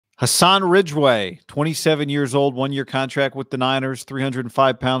Hassan Ridgeway, 27 years old, 1-year contract with the Niners,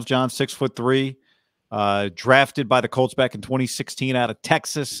 305 pounds, John, 6'3", drafted by the Colts back in 2016 out of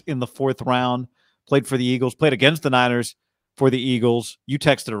Texas in the 4th round, played for the Eagles, played against the Niners for the Eagles. You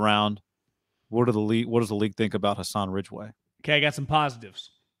texted around. What does the league think about Hassan Ridgeway? Okay, I got some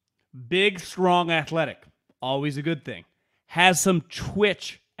positives. Big, strong, athletic. Always a good thing. Has some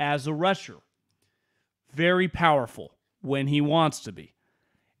twitch as a rusher. Very powerful when he wants to be.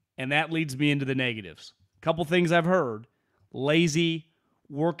 And that leads me into the negatives. A couple things I've heard. Lazy,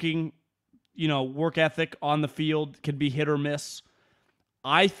 working, work ethic on the field can be hit or miss.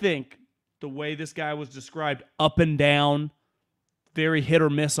 I think the way this guy was described, up and down, very hit or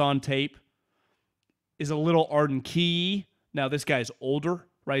miss on tape, is a little Arden Key. Now, this guy's older,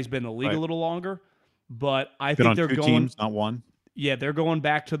 right? He's been in the league a little longer. But I think they're going teams, not one. Yeah, they're going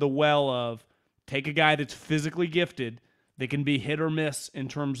back to the well of take a guy that's physically gifted, they can be hit or miss in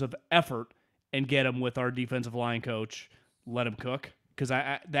terms of effort, and get him with our defensive line coach. Let him cook, because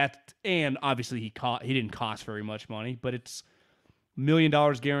and obviously he didn't cost very much money, but it's $1 million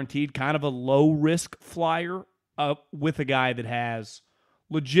guaranteed, kind of a low risk flyer with a guy that has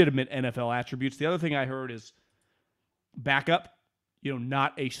legitimate NFL attributes. The other thing I heard is backup.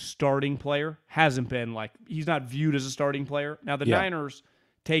 Not a starting player. Hasn't been he's not viewed as a starting player. Now the Niners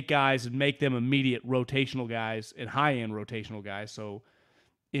take guys and make them immediate rotational guys and high-end rotational guys. So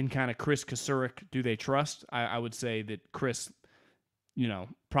in kind of Chris Kasurek, do they trust? I would say that Chris,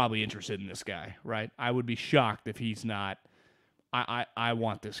 probably interested in this guy, right? I would be shocked if he's not. I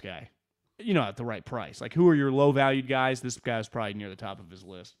want this guy, at the right price. Who are your low-valued guys? This guy's probably near the top of his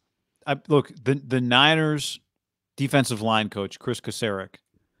list. Look, the Niners defensive line coach, Chris Kasurek,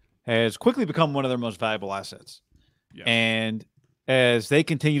 has quickly become one of their most valuable assets. Yeah. And as they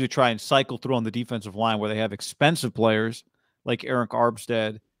continue to try and cycle through on the defensive line where they have expensive players like Eric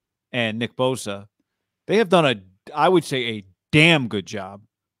Armstead and Nick Bosa, they have done I would say, a damn good job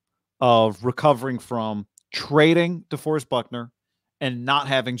of recovering from trading DeForest Buckner and not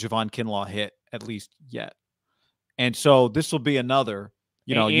having Javon Kinlaw hit, at least yet. And so this will be another,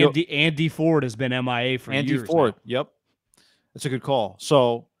 Andy Ford has been MIA for years. Andy Ford, now. Yep. That's a good call.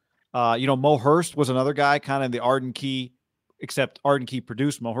 So, Mo Hurst was another guy kind of in the Arden Key, except Arden Key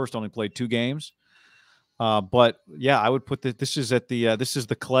produced. Mo Hurst only played 2 games. But yeah, I would put this is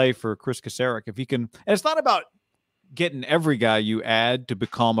the clay for Chris Kasurek. If he can, and it's not about getting every guy you add to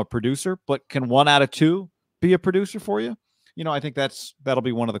become a producer, but can 1 out of 2 be a producer for you? I think that'll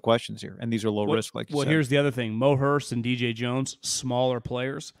be one of the questions here. And these are low risk, like you said. Here's the other thing. Mo Hurst and DJ Jones, smaller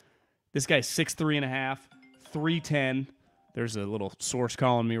players. This guy's 6'3.5", 310. There's a little source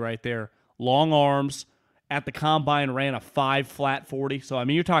calling me right there. Long arms. At the combine, ran a 5 flat 40. So,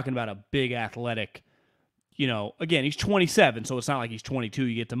 you're talking about a big athletic, again, he's 27, so it's not like he's 22.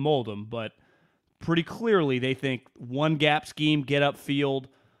 You get to mold him. But pretty clearly they think one gap scheme, get upfield.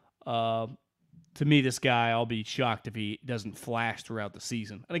 To me, this guy, I'll be shocked if he doesn't flash throughout the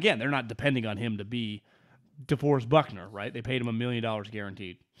season. And again, they're not depending on him to be DeForest Buckner, right? They paid him $1 million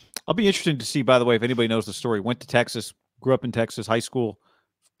guaranteed. I'll be interested to see, by the way, if anybody knows the story. Went to Texas, grew up in Texas, high school,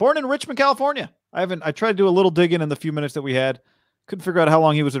 born in Richmond, California. I tried to do a little digging in the few minutes that we had. Couldn't figure out how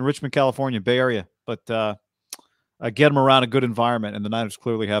long he was in Richmond, California, Bay Area. But I get him around a good environment, and the Niners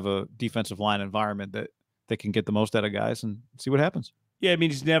clearly have a defensive line environment that they can get the most out of guys and see what happens. Yeah,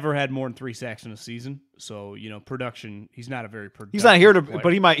 he's never had more than 3 sacks in a season. So, production, he's not a very productive He's not here to,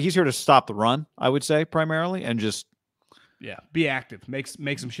 player. but he's here to stop the run, I would say, primarily, and just be active, make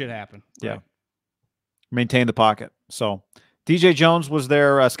some shit happen. Right? Yeah, maintain the pocket. So, DJ Jones was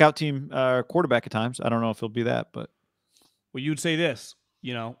their scout team quarterback at times. I don't know if he'll be that, but you'd say this,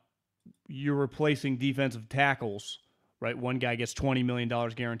 you're replacing defensive tackles, right? One guy gets $20 million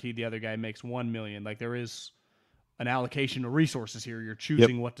guaranteed, the other guy makes $1 million. There is an allocation of resources here. You're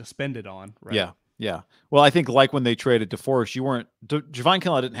choosing what to spend it on, right? Yeah. Well, I think when they traded DeForest, Javon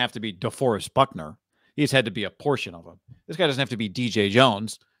Kinlaw didn't have to be DeForest Buckner. He just had to be a portion of him. This guy doesn't have to be DJ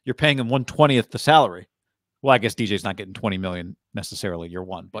Jones. You're paying him 1/20th the salary. Well, I guess DJ's not getting $20 million necessarily year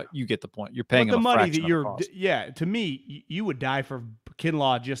one, but you get the point. You're paying him the money that you're. To me, you would die for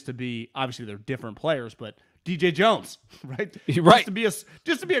Kinlaw just to be. Obviously, they're different players, but DJ Jones, right? Right. Just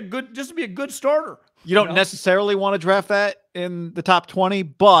to be a good starter. You don't necessarily want to draft that in the top 20,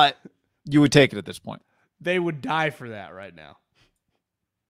 but you would take it at this point. They would die for that right now.